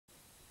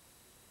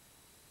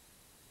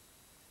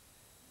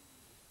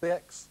the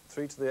x,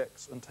 3 to the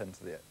x, and 10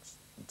 to the x.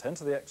 And 10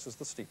 to the x is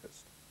the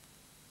steepest.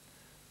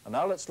 And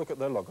now let's look at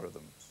their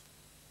logarithms.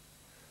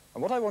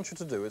 And what I want you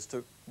to do is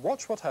to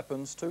watch what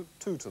happens to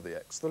 2 to the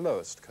x, the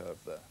lowest curve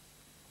there.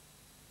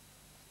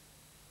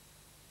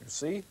 You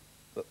see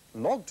that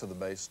log to the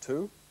base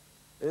 2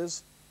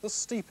 is the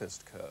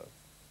steepest curve.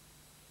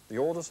 The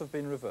orders have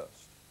been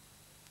reversed.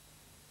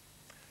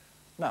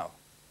 Now,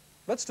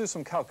 let's do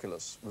some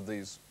calculus with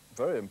these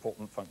very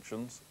important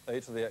functions,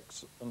 a to the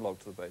x and log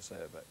to the base a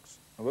of x.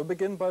 And we'll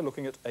begin by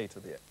looking at a to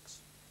the x.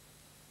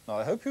 Now,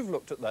 I hope you've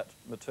looked at that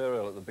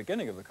material at the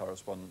beginning of the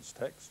correspondence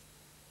text,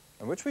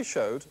 in which we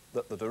showed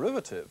that the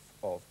derivative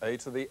of a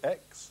to the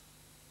x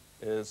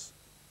is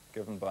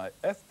given by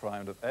f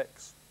primed of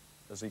x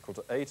is equal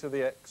to a to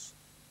the x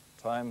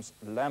times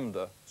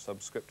lambda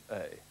subscript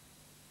a.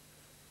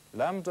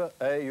 Lambda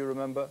a, you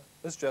remember,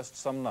 is just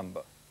some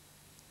number.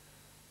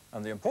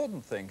 And the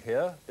important thing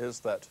here is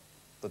that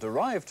the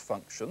derived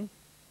function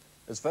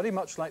is very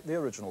much like the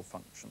original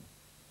function.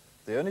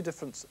 The only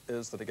difference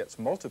is that it gets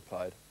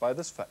multiplied by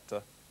this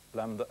factor,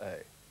 lambda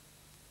a.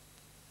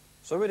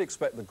 So we'd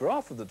expect the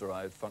graph of the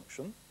derived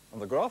function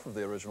and the graph of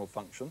the original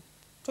function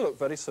to look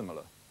very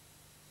similar.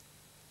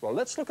 Well,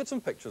 let's look at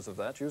some pictures of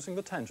that using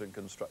the tangent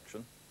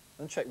construction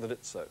and check that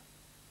it's so.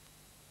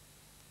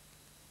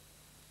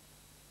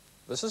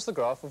 This is the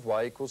graph of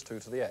y equals 2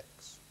 to the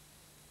x.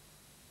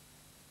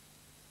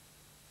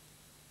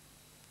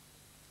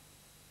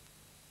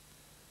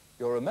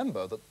 You'll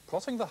remember that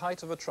plotting the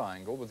height of a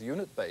triangle with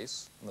unit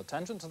base and the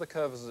tangent to the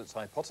curve as its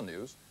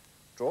hypotenuse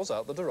draws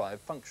out the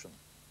derived function.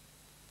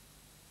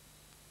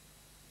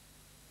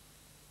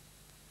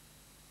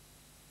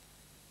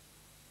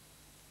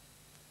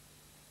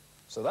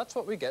 So that's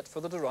what we get for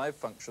the derived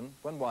function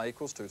when y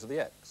equals 2 to the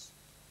x.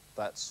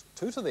 That's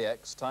 2 to the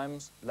x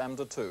times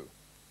lambda 2.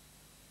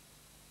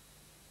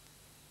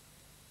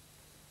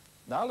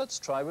 Now let's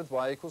try with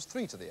y equals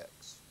 3 to the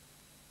x.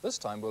 This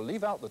time we'll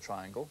leave out the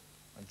triangle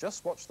and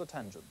just watch the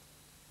tangent.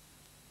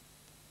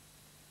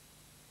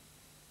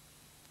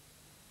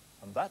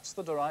 And that's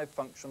the derived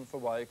function for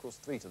y equals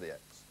 3 to the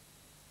x.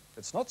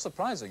 It's not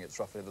surprising it's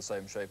roughly the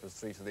same shape as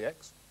 3 to the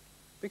x,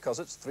 because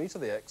it's 3 to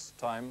the x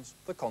times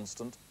the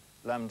constant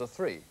lambda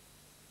 3.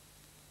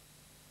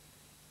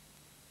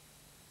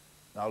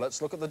 Now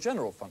let's look at the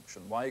general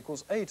function, y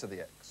equals a to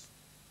the x,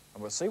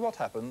 and we'll see what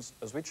happens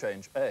as we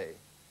change a.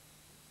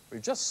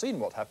 We've just seen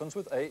what happens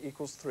with a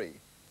equals 3.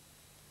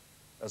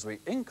 As we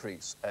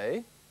increase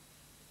a,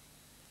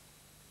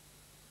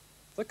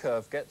 the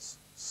curve gets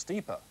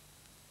steeper.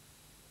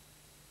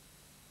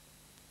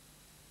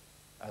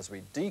 As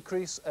we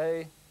decrease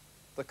a,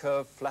 the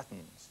curve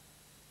flattens.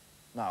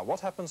 Now, what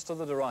happens to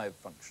the derived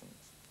functions?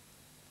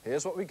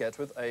 Here's what we get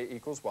with a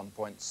equals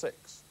 1.6.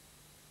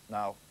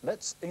 Now,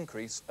 let's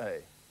increase a.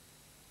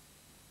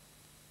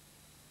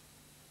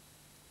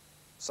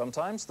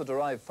 Sometimes the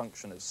derived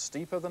function is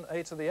steeper than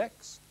a to the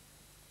x,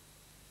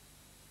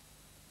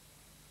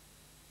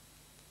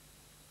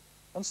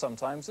 and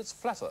sometimes it's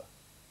flatter.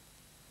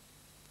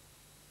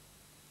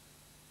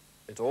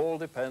 It all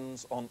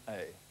depends on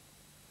a.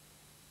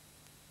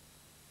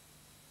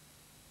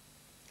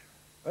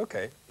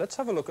 Okay, let's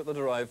have a look at the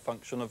derived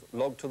function of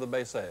log to the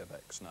base a of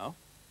x now.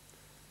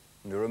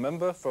 And you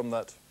remember from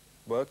that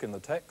work in the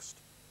text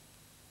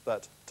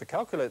that to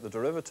calculate the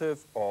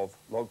derivative of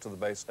log to the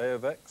base a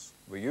of x,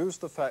 we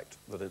used the fact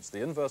that it's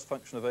the inverse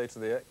function of a to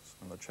the x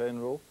and the chain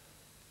rule,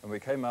 and we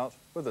came out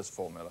with this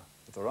formula.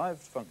 The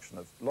derived function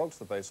of log to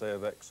the base a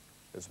of x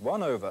is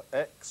 1 over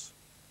x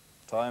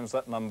times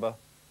that number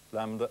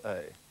lambda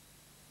a.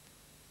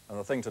 And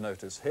the thing to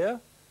notice here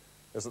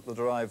is that the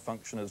derived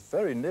function is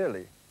very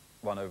nearly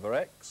 1 over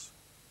x.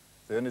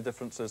 The only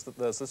difference is that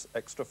there's this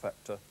extra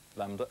factor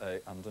lambda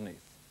a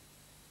underneath.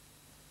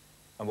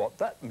 And what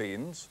that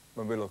means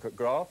when we look at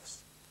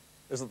graphs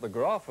is that the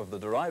graph of the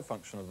derived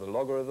function of the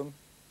logarithm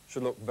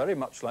should look very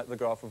much like the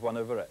graph of 1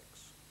 over x.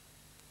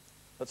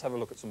 Let's have a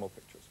look at some more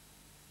pictures.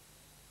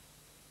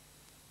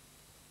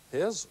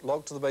 Here's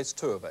log to the base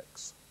 2 of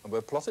x, and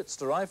we'll plot its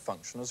derived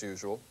function as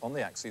usual on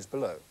the axes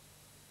below.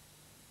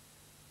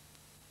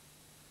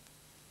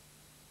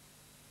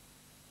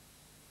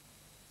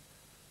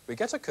 We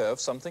get a curve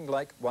something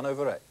like 1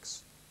 over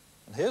x,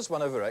 and here's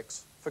 1 over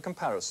x for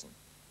comparison.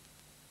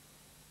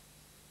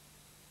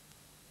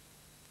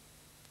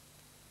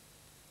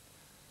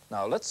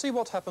 Now let's see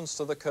what happens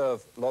to the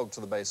curve log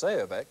to the base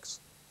a of x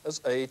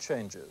as a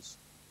changes.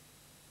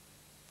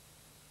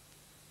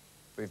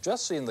 We've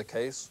just seen the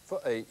case for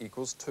a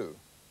equals 2.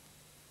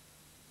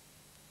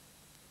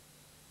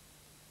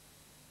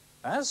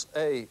 As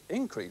a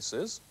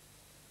increases,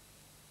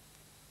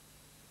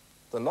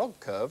 the log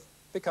curve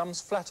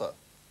becomes flatter.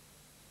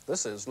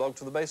 This is log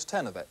to the base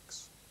 10 of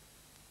x.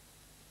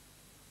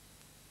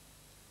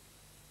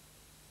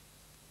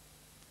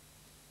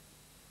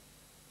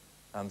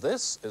 And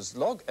this is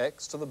log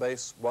x to the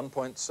base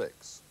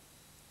 1.6.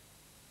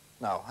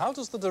 Now, how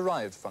does the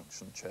derived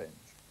function change?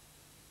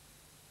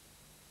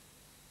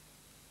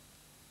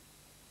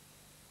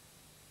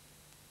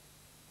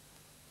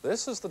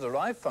 This is the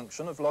derived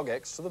function of log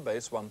x to the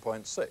base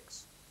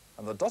 1.6,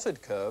 and the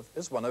dotted curve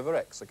is 1 over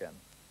x again.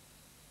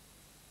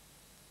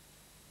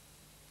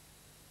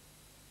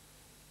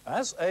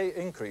 As a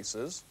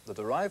increases, the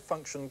derived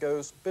function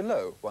goes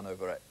below 1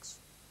 over x.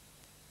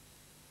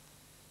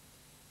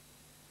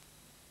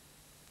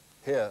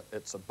 Here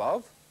it's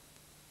above,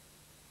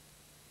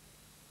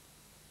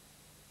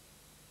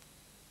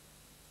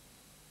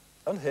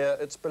 and here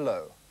it's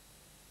below.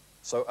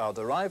 So our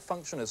derived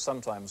function is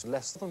sometimes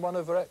less than 1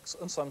 over x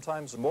and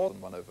sometimes more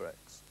than 1 over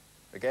x.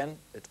 Again,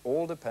 it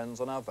all depends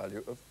on our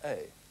value of a.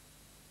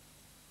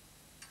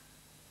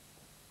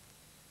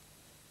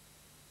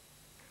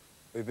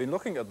 We've been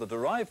looking at the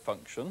derived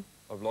function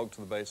of log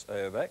to the base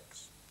a of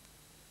x.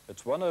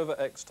 It's 1 over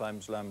x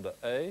times lambda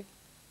a,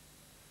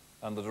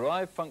 and the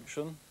derived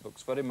function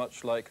looks very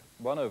much like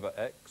 1 over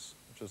x,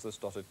 which is this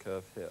dotted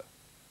curve here.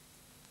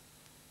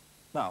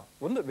 Now,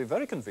 wouldn't it be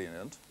very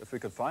convenient if we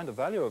could find a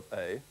value of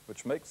a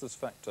which makes this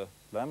factor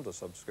lambda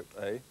subscript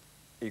a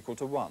equal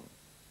to 1?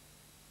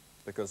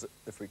 Because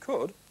if we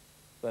could,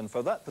 then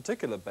for that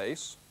particular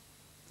base,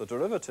 the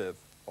derivative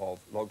of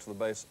log to the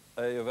base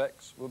a of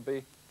x would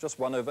be just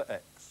 1 over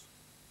x.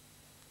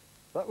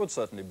 That would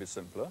certainly be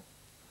simpler,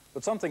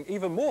 but something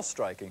even more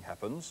striking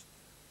happens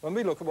when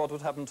we look at what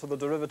would happen to the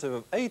derivative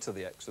of a to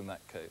the x in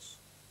that case.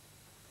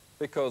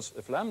 Because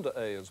if lambda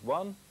a is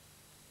 1,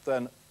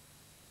 then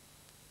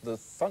the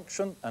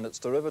function and its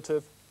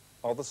derivative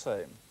are the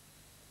same.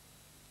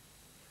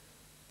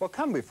 Well,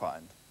 can we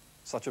find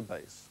such a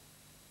base?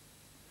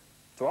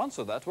 To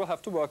answer that, we'll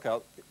have to work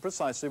out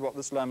precisely what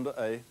this lambda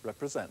a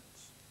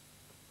represents.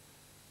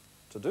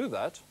 To do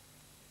that,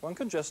 one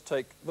can just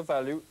take the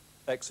value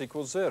x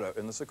equals 0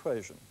 in this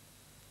equation,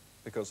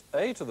 because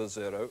a to the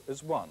 0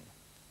 is 1.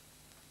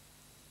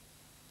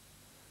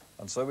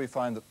 And so we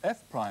find that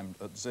f primed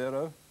at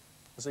 0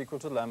 is equal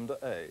to lambda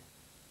a.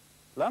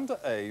 Lambda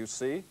a, you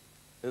see,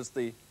 is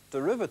the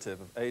derivative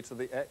of a to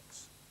the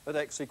x at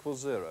x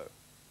equals 0.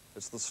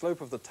 It's the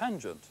slope of the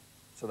tangent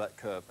to that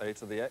curve a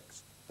to the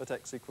x at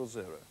x equals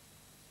 0.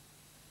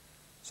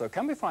 So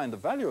can we find the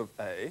value of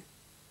a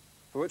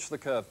for which the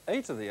curve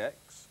a to the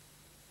x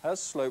has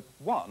slope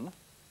 1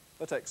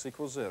 at x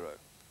equals 0?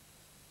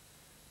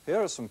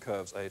 Here are some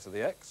curves a to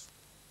the x,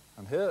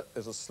 and here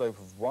is a slope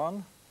of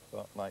 1,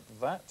 about like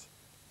that.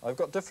 I've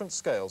got different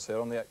scales here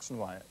on the x and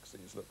y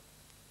axes, look.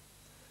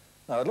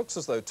 Now, it looks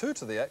as though 2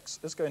 to the x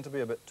is going to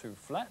be a bit too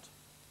flat.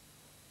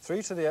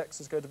 3 to the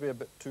x is going to be a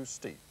bit too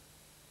steep.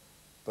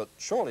 But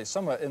surely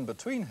somewhere in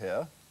between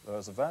here, there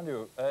is a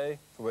value of a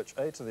for which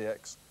a to the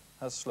x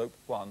has slope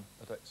 1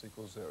 at x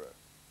equals 0.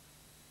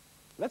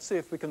 Let's see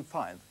if we can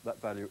find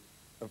that value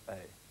of a.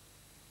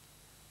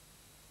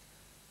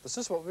 This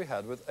is what we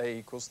had with a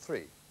equals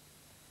 3.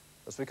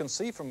 As we can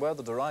see from where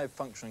the derived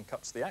function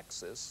cuts the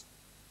axis,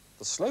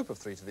 the slope of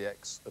 3 to the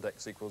x at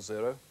x equals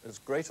 0 is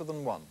greater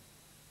than 1.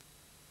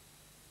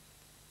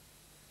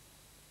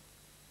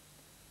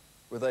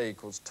 With a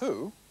equals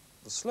 2,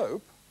 the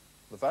slope,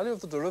 the value of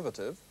the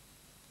derivative,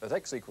 at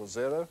x equals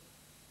 0,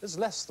 is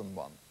less than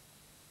 1.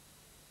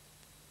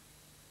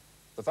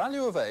 The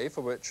value of a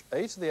for which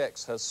a to the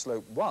x has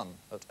slope 1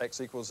 at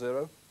x equals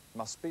 0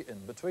 must be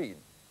in between.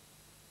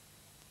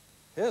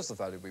 Here's the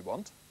value we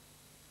want.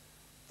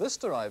 This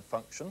derived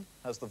function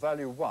has the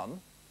value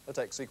 1 at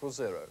x equals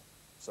 0.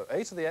 So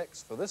a to the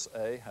x for this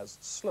a has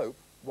slope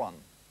 1.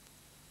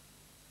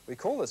 We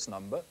call this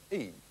number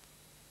e.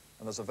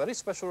 And there's a very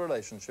special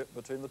relationship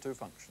between the two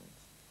functions.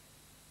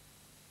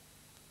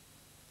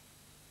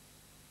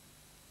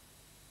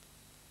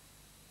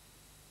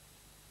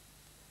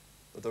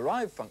 The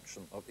derived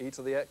function of e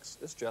to the x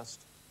is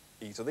just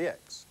e to the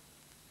x.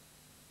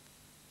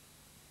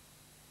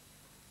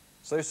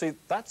 So you see,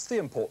 that's the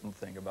important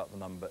thing about the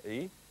number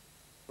e.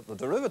 But the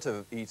derivative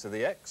of e to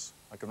the x,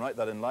 I can write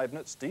that in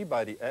Leibniz, d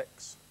by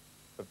dx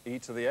of e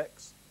to the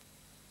x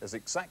is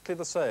exactly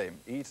the same,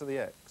 e to the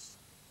x.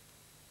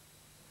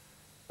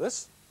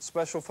 This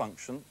special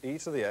function, e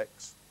to the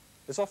x,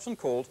 is often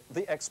called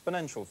the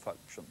exponential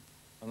function,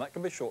 and that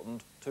can be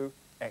shortened to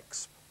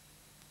exp.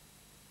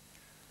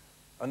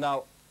 And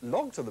now,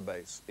 log to the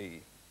base e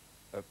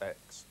of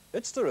x,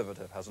 its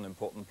derivative has an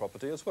important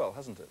property as well,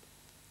 hasn't it?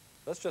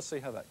 Let's just see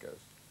how that goes.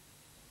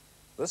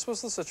 This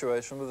was the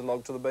situation with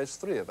log to the base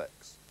 3 of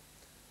x.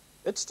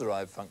 Its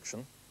derived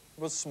function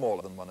was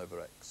smaller than 1 over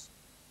x.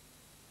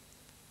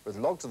 With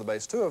log to the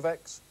base 2 of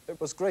x,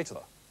 it was greater.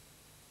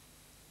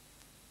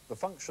 The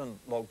function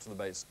log to the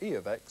base e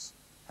of x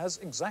has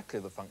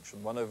exactly the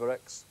function 1 over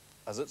x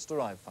as its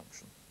derived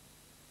function.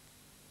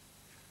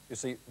 You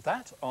see,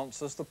 that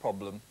answers the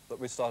problem that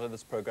we started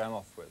this program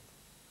off with.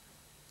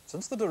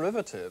 Since the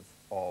derivative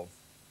of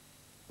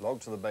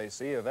log to the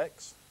base e of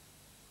x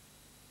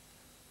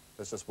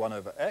is just 1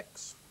 over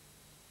x,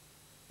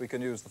 we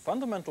can use the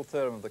fundamental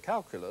theorem of the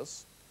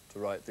calculus to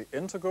write the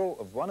integral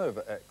of 1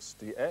 over x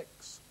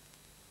dx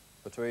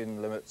between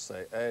limits,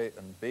 say, a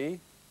and b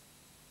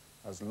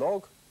as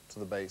log to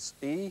the base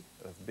e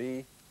of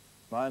b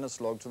minus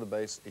log to the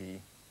base e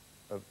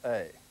of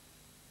a.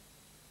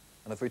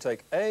 And if we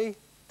take a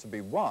to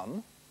be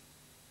 1,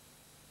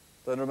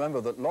 then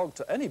remember that log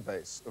to any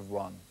base of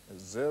 1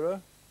 is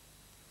 0,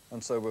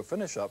 and so we'll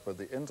finish up with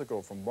the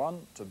integral from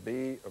 1 to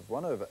b of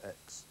 1 over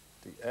x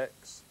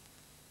dx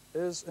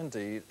is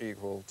indeed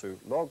equal to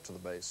log to the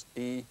base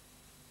e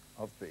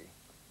of b.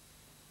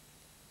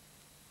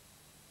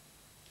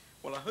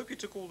 Well, I hope you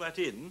took all that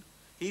in.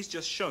 He's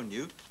just shown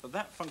you that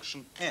that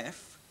function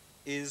f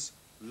is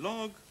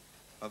log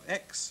of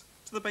x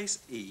to the base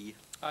e.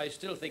 I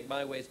still think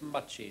my way's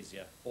much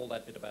easier. All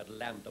that bit about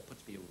lambda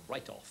puts me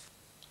right off.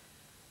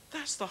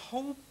 That's the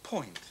whole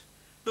point.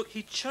 Look,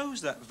 he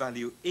chose that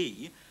value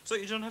e so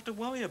you don't have to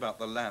worry about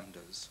the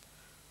lambdas.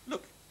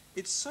 Look,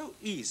 it's so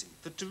easy.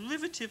 The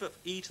derivative of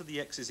e to the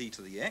x is e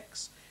to the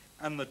x,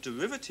 and the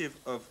derivative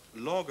of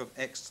log of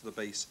x to the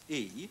base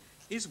e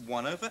is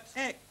 1 over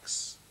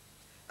x.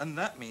 And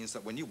that means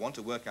that when you want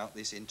to work out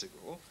this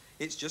integral,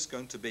 it's just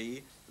going to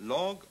be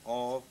log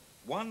of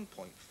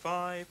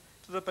 1.5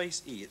 to the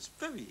base e. It's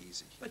very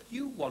easy. But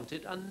you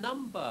wanted a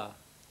number.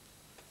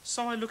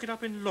 So I look it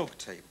up in log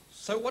tables.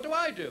 So what do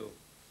I do?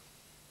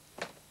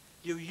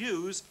 You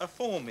use a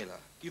formula.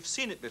 You've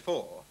seen it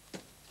before.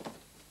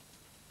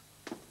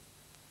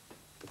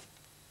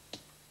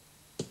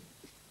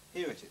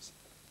 Here it is.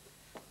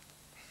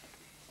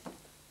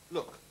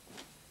 Look.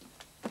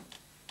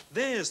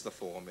 There's the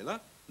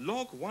formula.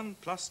 Log 1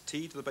 plus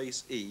t to the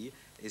base e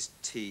is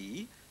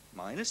t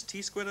minus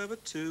t squared over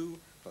 2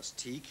 plus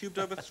t cubed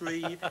over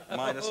 3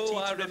 minus t to the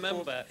I fourth.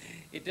 remember.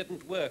 It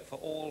didn't work for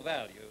all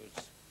values.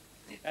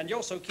 And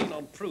you're so keen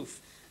on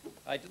proof.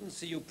 I didn't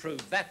see you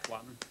prove that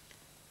one.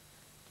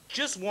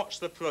 Just watch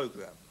the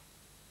program.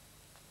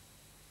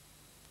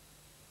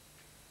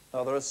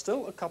 Now, there are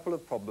still a couple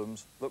of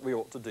problems that we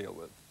ought to deal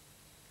with.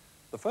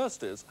 The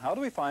first is, how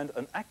do we find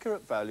an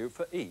accurate value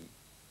for e?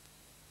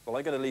 Well,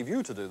 I'm going to leave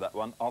you to do that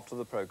one after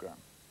the program.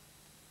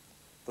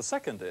 The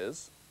second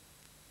is,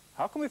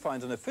 how can we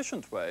find an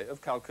efficient way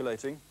of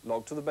calculating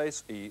log to the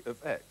base e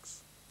of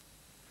x?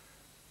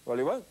 Well,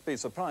 you won't be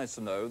surprised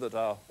to know that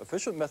our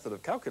efficient method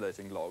of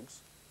calculating logs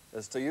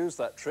is to use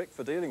that trick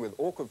for dealing with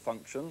awkward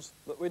functions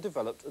that we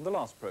developed in the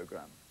last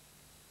program.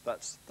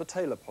 That's the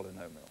Taylor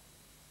polynomial.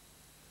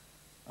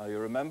 Now, you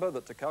remember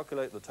that to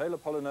calculate the Taylor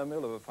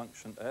polynomial of a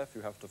function f,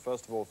 you have to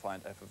first of all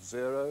find f of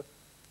 0,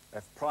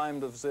 f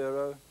primed of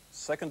 0,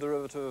 second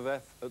derivative of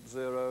f at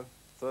 0,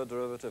 third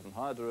derivative and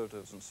higher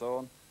derivatives and so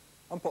on,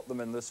 and put them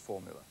in this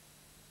formula.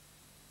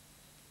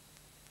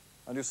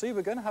 And you see,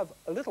 we're going to have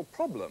a little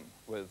problem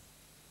with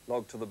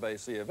log to the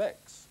base e of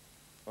x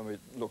when we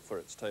look for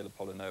its Taylor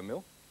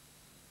polynomial,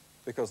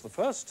 because the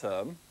first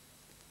term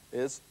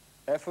is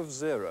f of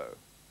 0.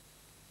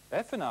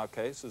 F in our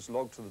case is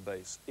log to the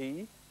base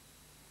e,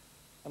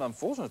 and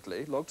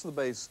unfortunately, log to the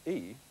base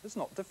e is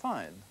not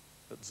defined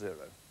at 0.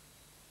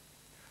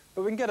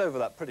 But we can get over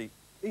that pretty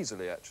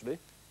easily, actually,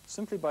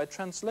 simply by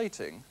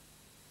translating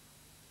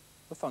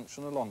the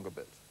function along a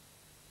bit.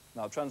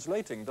 Now,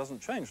 translating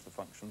doesn't change the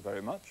function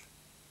very much,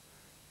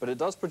 but it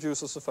does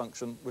produce us a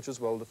function which is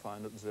well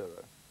defined at 0.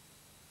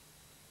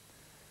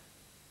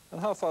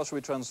 And how far should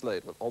we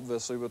translate? Well,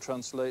 obviously, we'll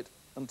translate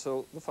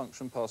until the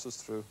function passes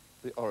through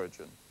the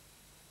origin,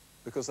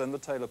 because then the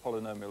Taylor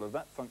polynomial of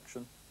that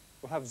function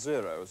will have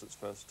 0 as its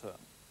first term.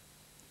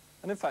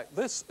 And in fact,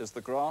 this is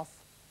the graph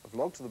of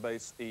log to the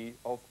base e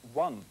of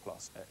 1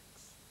 plus x.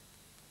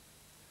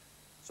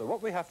 So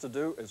what we have to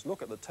do is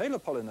look at the Taylor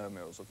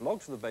polynomials of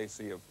log to the base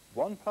e of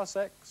 1 plus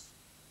x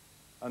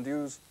and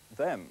use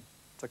them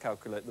to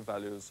calculate the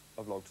values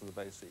of log to the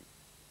base e.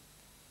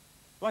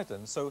 Right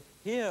then, so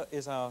here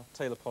is our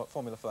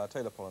formula for our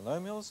Taylor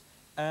polynomials,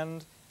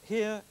 and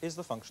here is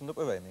the function that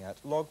we're aiming at,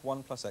 log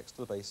 1 plus x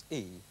to the base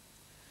e.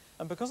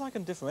 And because I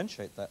can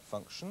differentiate that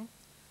function,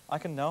 I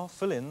can now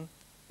fill in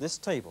this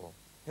table.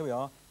 Here we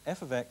are,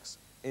 f of x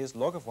is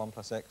log of 1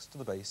 plus x to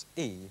the base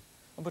e.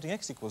 And putting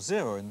x equals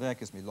 0 in there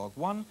gives me log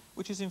 1,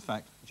 which is in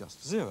fact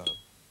just 0.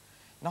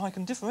 Now I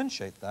can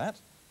differentiate that,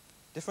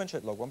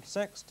 differentiate log 1 plus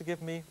x to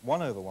give me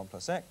 1 over 1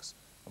 plus x,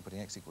 and putting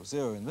x equals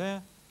 0 in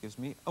there gives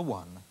me a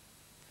 1.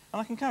 And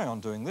I can carry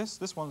on doing this.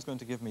 This one's going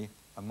to give me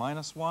a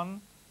minus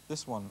 1,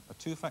 this one a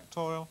 2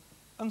 factorial,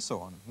 and so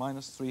on.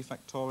 Minus 3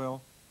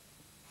 factorial,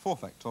 4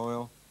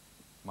 factorial,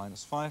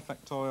 minus 5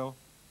 factorial,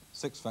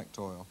 6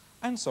 factorial,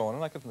 and so on.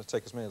 And I can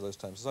take as many of those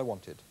terms as I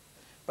wanted.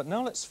 But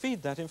now let's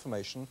feed that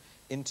information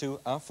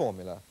into our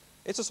formula.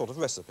 It's a sort of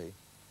recipe.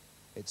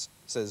 It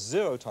says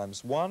 0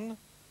 times 1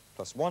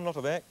 plus 1 lot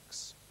of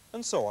x,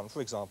 and so on.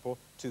 For example,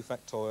 2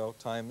 factorial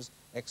times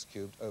x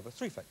cubed over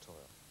 3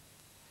 factorial.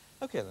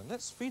 OK, then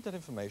let's feed that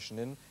information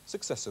in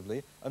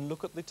successively and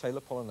look at the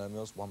Taylor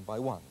polynomials one by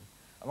one.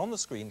 And on the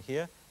screen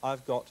here,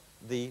 I've got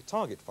the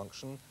target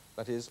function,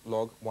 that is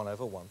log 1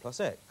 over 1 plus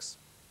x.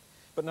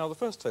 But now the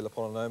first Taylor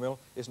polynomial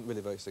isn't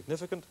really very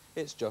significant,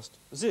 it's just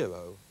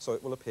 0, so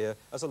it will appear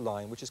as a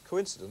line which is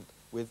coincident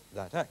with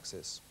that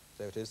axis.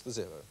 There it is, the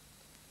 0.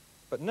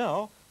 But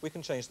now we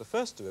can change the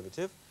first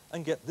derivative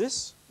and get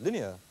this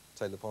linear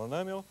Taylor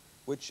polynomial,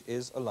 which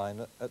is a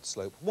line at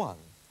slope 1.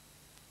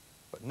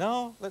 But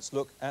now let's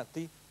look at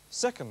the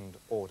second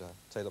order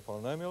Taylor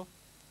polynomial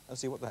and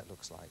see what that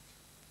looks like.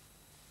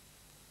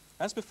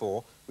 As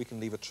before, we can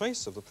leave a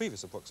trace of the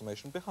previous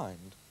approximation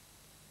behind.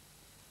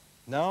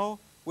 Now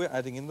we're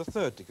adding in the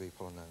third degree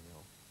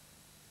polynomial.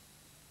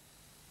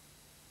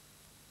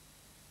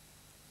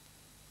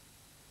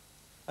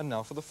 And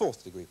now for the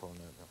fourth degree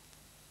polynomial.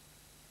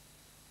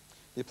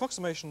 The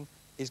approximation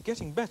is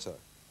getting better,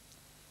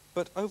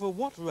 but over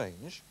what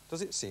range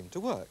does it seem to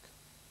work?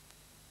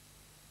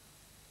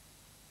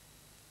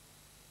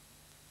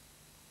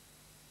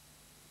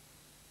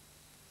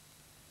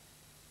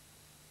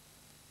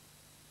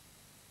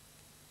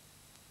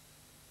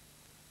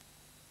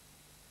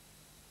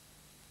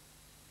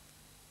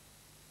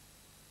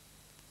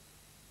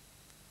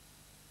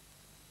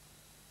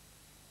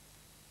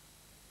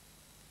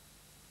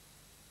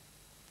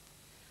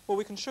 Well,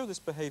 we can show this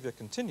behaviour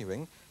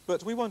continuing,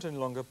 but we won't any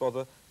longer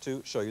bother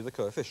to show you the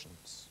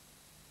coefficients.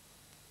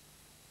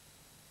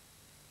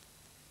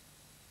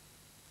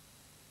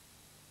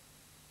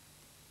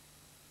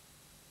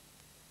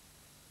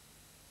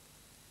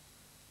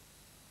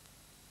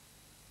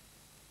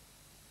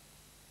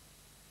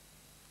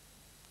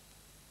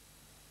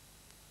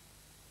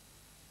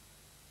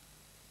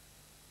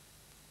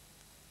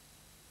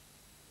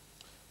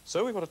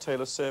 So we've got a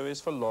Taylor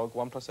series for log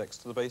 1 plus x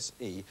to the base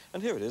e,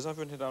 and here it is, I've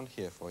written it down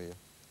here for you.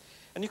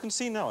 And you can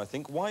see now, I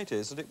think, why it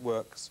is that it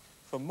works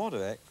for mod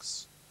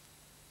x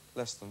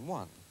less than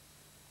 1.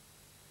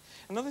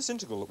 And now this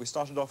integral that we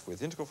started off with,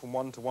 the integral from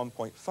 1 to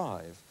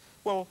 1.5,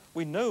 well,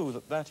 we know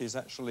that that is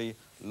actually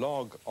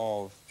log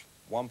of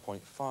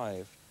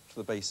 1.5 to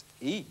the base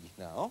e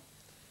now.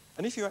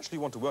 And if you actually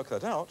want to work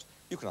that out,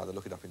 you can either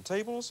look it up in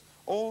tables,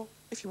 or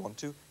if you want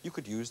to, you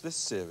could use this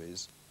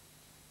series.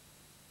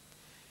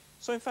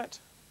 So in fact,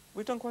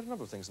 we've done quite a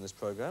number of things in this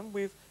program.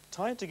 We've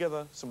tied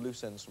together some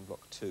loose ends from block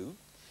 2,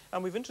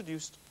 and we've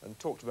introduced and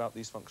talked about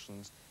these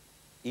functions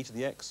e to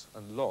the x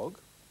and log.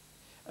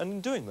 And in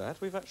doing that,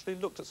 we've actually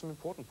looked at some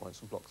important points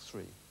from block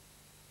 3.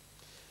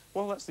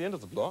 Well, that's the end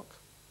of the block.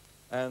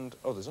 And,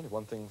 oh, there's only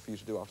one thing for you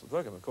to do after the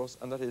program, of course,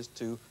 and that is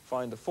to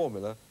find a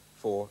formula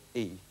for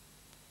e.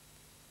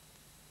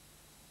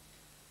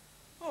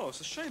 Oh, it's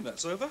a shame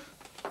that's over.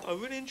 I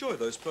really enjoy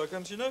those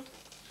programs, you know.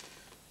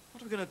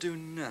 What are we going to do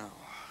now?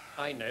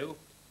 I know.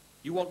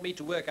 You want me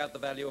to work out the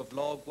value of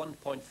log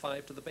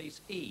 1.5 to the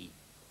base e.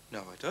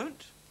 No, I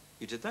don't.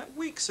 You did that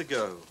weeks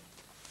ago.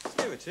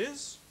 Here it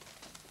is.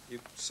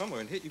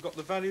 Somewhere in here you've got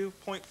the value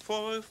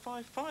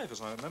 0.4055,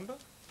 as I remember.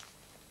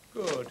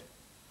 Good.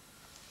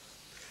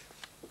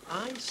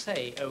 I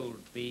say,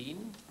 old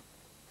bean,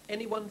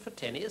 anyone for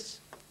tennis?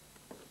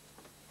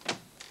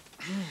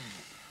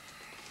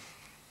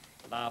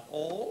 Love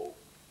all?